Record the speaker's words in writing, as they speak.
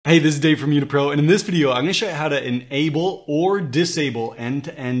Hey, this is Dave from YunaPRO, and in this video, I'm going to show you how to enable or disable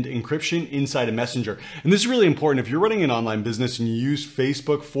end-to-end encryption inside a messenger. And this is really important. If you're running an online business and you use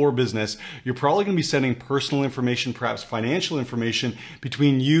Facebook for business, you're probably going to be sending personal information, perhaps financial information,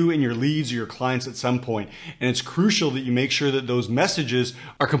 between you and your leads or your clients at some point. And it's crucial that you make sure that those messages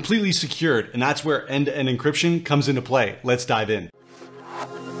are completely secured. And that's where end-to-end encryption comes into play. Let's dive in.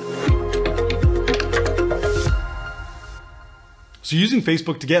 So using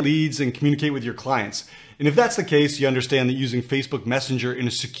Facebook to get leads and communicate with your clients. And if that's the case, you understand that using Facebook Messenger in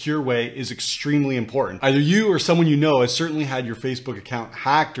a secure way is extremely important. Either you or someone you know has certainly had your Facebook account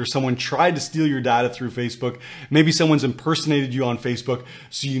hacked, or someone tried to steal your data through Facebook. Maybe someone's impersonated you on Facebook.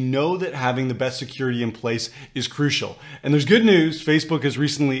 So you know that having the best security in place is crucial. And there's good news. Facebook has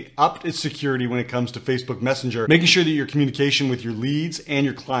recently upped its security when it comes to Facebook Messenger, making sure that your communication with your leads and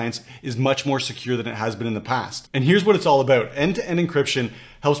your clients is much more secure than it has been in the past. And here's what it's all about. End-to-end encryption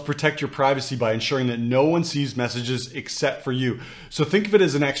helps protect your privacy by ensuring that no one sees messages except for you. So think of it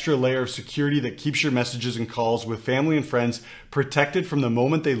as an extra layer of security that keeps your messages and calls with family and friends protected from the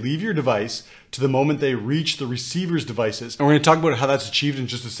moment they leave your device to the moment they reach the receiver's devices. And we're going to talk about how that's achieved in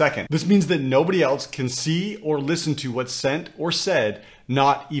just a second. This means that nobody else can see or listen to what's sent or said,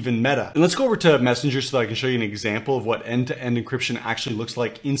 not even Meta. And let's go over to Messenger so that I can show you an example of what end-to-end encryption actually looks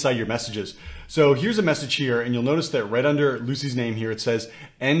like inside your messages. So here's a message here, and you'll notice that right under Lucy's name here, it says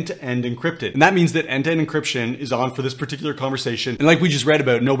end-to-end encrypted. And that means that end-to-end encryption is on for this particular conversation. And like we just read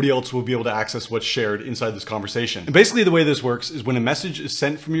about, nobody else will be able to access what's shared inside this conversation. And basically the way this works is when a message is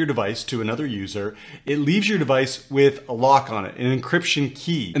sent from your device to another user, it leaves your device with a lock on it, an encryption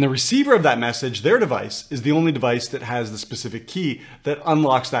key. And the receiver of that message, their device, is the only device that has the specific key that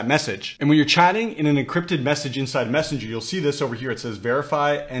unlocks that message. And when you're chatting in an encrypted message inside Messenger, you'll see this over here. It says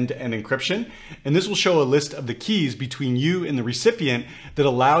verify end-to-end encryption. And this will show a list of the keys between you and the recipient that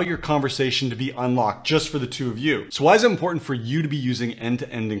allow your conversation to be unlocked just for the two of you. So why is it important for you to be using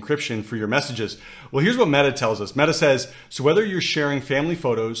end-to-end encryption for your messages? Well, here's what Meta tells us. Meta says, so whether you're sharing family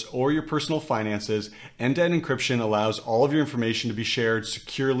photos or your personal finances, end-to-end encryption allows all of your information to be shared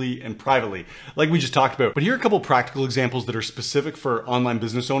securely and privately, like we just talked about. But here are a couple practical examples that are specific for online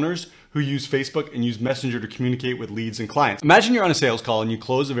business owners who use Facebook and use Messenger to communicate with leads and clients. Imagine you're on a sales call and you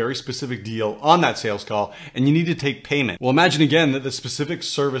close a very specific deal on that sales call and you need to take payment. Well, imagine again that the specific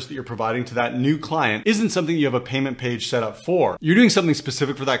service that you're providing to that new client isn't something you have a payment page set up for. You're doing something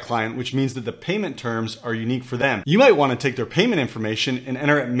specific for that client, which means that the payment terms are unique for them. You might want to take their payment information and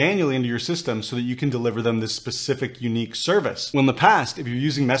enter it manually into your system so that you can deliver them this specific unique service. Well, in the past, if you're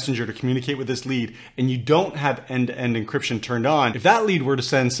using Messenger to communicate with this lead and you don't have end-to-end encryption turned on, if that lead were to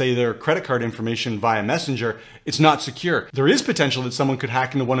send, say, their credit card information via Messenger, it's not secure. There is potential that someone could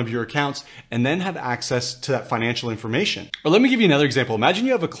hack into one of your accounts and then have access to that financial information. Or let me give you another example. Imagine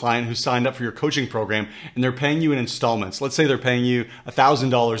you have a client who signed up for your coaching program and they're paying you in installments. Let's say they're paying you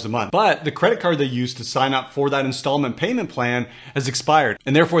 $1,000 a month, but the credit card they used to sign up for that installment payment plan has expired,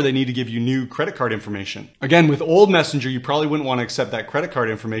 and therefore they need to give you new credit card information. Again, with old Messenger, you probably wouldn't want to accept that credit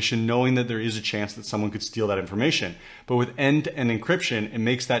card information knowing that there is a chance that someone could steal that information. But with end-to-end encryption, it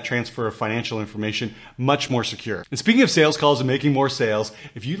makes that transfer of financial information much more secure. And speaking of sales calls and making more sales,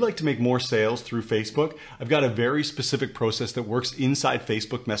 if you'd like to make more sales through Facebook, I've got a very specific process that works inside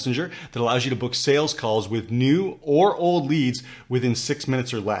Facebook Messenger that allows you to book sales calls with new or old leads within 6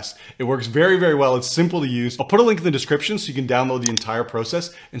 minutes or less. It works very, very well. It's simple to use. I'll put a link in the description so you can download the entire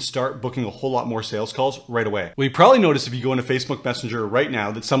process and start booking a whole lot more sales calls right away. Well, you probably notice if you go into Facebook Messenger right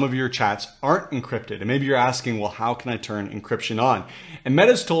now that some of your chats aren't encrypted. And maybe you're asking, well, how can I turn encryption on? And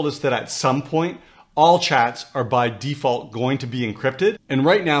Meta's told us that at some point, all chats are by default going to be encrypted. And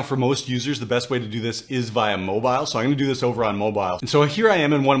right now for most users, the best way to do this is via mobile. So I'm going to do this over on mobile. And so here I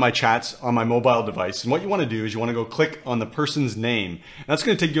am in one of my chats on my mobile device. And what you want to do is you want to go click on the person's name. And that's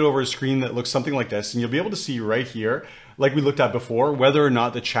going to take you over a screen that looks something like this. And you'll be able to see right here, like we looked at before, whether or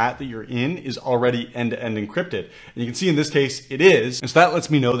not the chat that you're in is already end-to-end encrypted. And you can see in this case, it is. And so that lets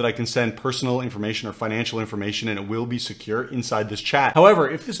me know that I can send personal information or financial information and it will be secure inside this chat. However,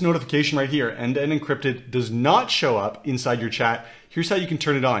 if this notification right here, end-to-end encrypted, does not show up inside your chat, here's how you can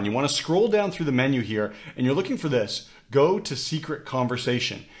turn it on. You want to scroll down through the menu here and you're looking for this. Go to secret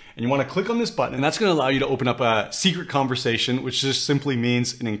conversation. And you want to click on this button, and that's going to allow you to open up a secret conversation, which just simply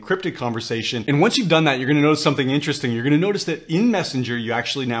means an encrypted conversation. And once you've done that, you're going to notice something interesting. You're going to notice that in Messenger, you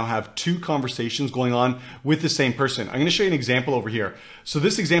actually now have two conversations going on with the same person. I'm going to show you an example over here. So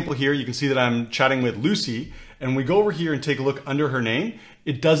this example here, you can see that I'm chatting with Lucy, and we go over here and take a look under her name,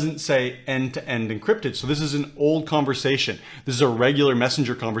 it doesn't say end-to-end encrypted. So this is an old conversation. This is a regular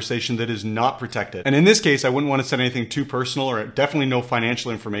messenger conversation that is not protected. And in this case, I wouldn't want to send anything too personal or definitely no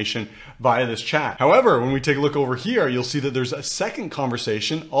financial information via this chat. However, when we take a look over here, you'll see that there's a second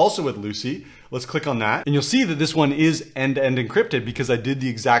conversation also with Lucy. Let's click on that. And you'll see that this one is end-to-end encrypted because I did the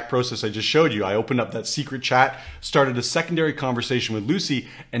exact process I just showed you. I opened up that secret chat, started a secondary conversation with Lucy,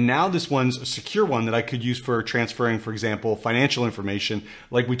 and now this one's a secure one that I could use for transferring, for example, financial information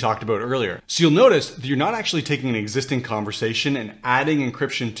like we talked about earlier. So you'll notice that you're not actually taking an existing conversation and adding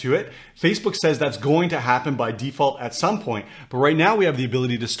encryption to it. Facebook says that's going to happen by default at some point, but right now we have the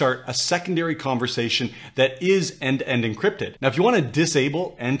ability to start a secondary conversation that is end-to-end encrypted. Now, if you want to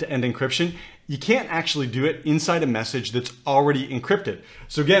disable end-to-end encryption, you can't actually do it inside a message that's already encrypted.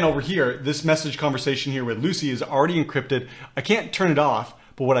 So again, over here, this message conversation here with Lucy is already encrypted. I can't turn it off,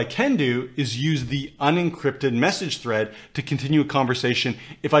 but what I can do is use the unencrypted message thread to continue a conversation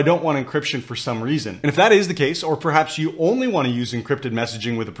if I don't want encryption for some reason. And if that is the case, or perhaps you only want to use encrypted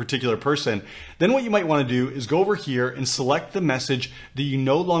messaging with a particular person, then what you might want to do is go over here and select the message that you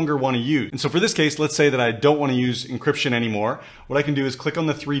no longer want to use. And so for this case, let's say that I don't want to use encryption anymore. What I can do is click on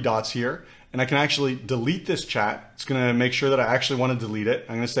the three dots here, and I can actually delete this chat. It's gonna make sure that I actually wanna delete it.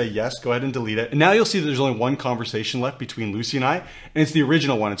 I'm gonna say yes, go ahead and delete it. And now you'll see that there's only one conversation left between Lucy and I, and it's the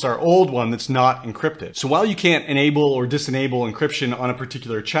original one. It's our old one that's not encrypted. So while you can't enable or disable encryption on a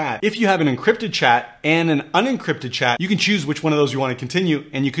particular chat, if you have an encrypted chat and an unencrypted chat, you can choose which one of those you wanna continue,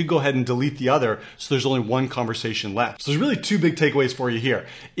 and you could go ahead and delete the other, so there's only one conversation left. So there's really two big takeaways for you here.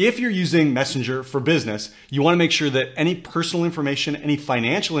 If you're using Messenger for business, you wanna make sure that any personal information, any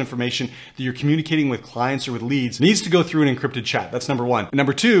financial information that you're communicating with clients or with leads needs to go through an encrypted chat. That's number one. And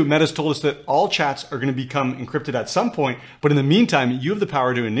number two, Meta's told us that all chats are going to become encrypted at some point, but in the meantime, you have the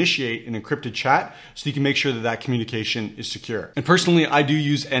power to initiate an encrypted chat so you can make sure that that communication is secure. And personally, I do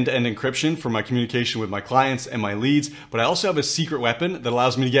use end-to-end encryption for my communication with my clients and my leads, but I also have a secret weapon that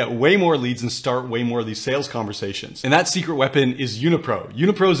allows me to get way more leads and start way more of these sales conversations. And that secret weapon is YunaPRO.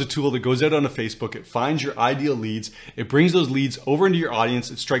 YunaPRO is a tool that goes out onto Facebook. It finds your ideal leads. It brings those leads over into your audience.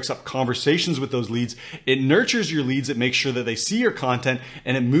 It strikes up conversations with those leads. It nurtures your leads. It makes sure that they see your content,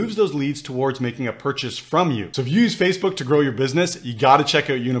 and it moves those leads towards making a purchase from you. So if you use Facebook to grow your business, you got to check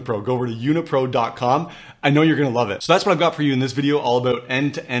out YunaPRO. Go over to YunaPRO.com. I know you're going to love it. So that's what I've got for you in this video, all about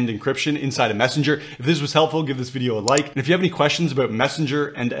end-to-end encryption inside of Messenger. If this was helpful, give this video a like. And if you have any questions about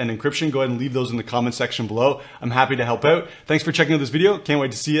Messenger end-to-end encryption, go ahead and leave those in the comment section below. I'm happy to help out. Thanks for checking out this video. Can't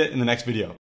wait to see you in the next video.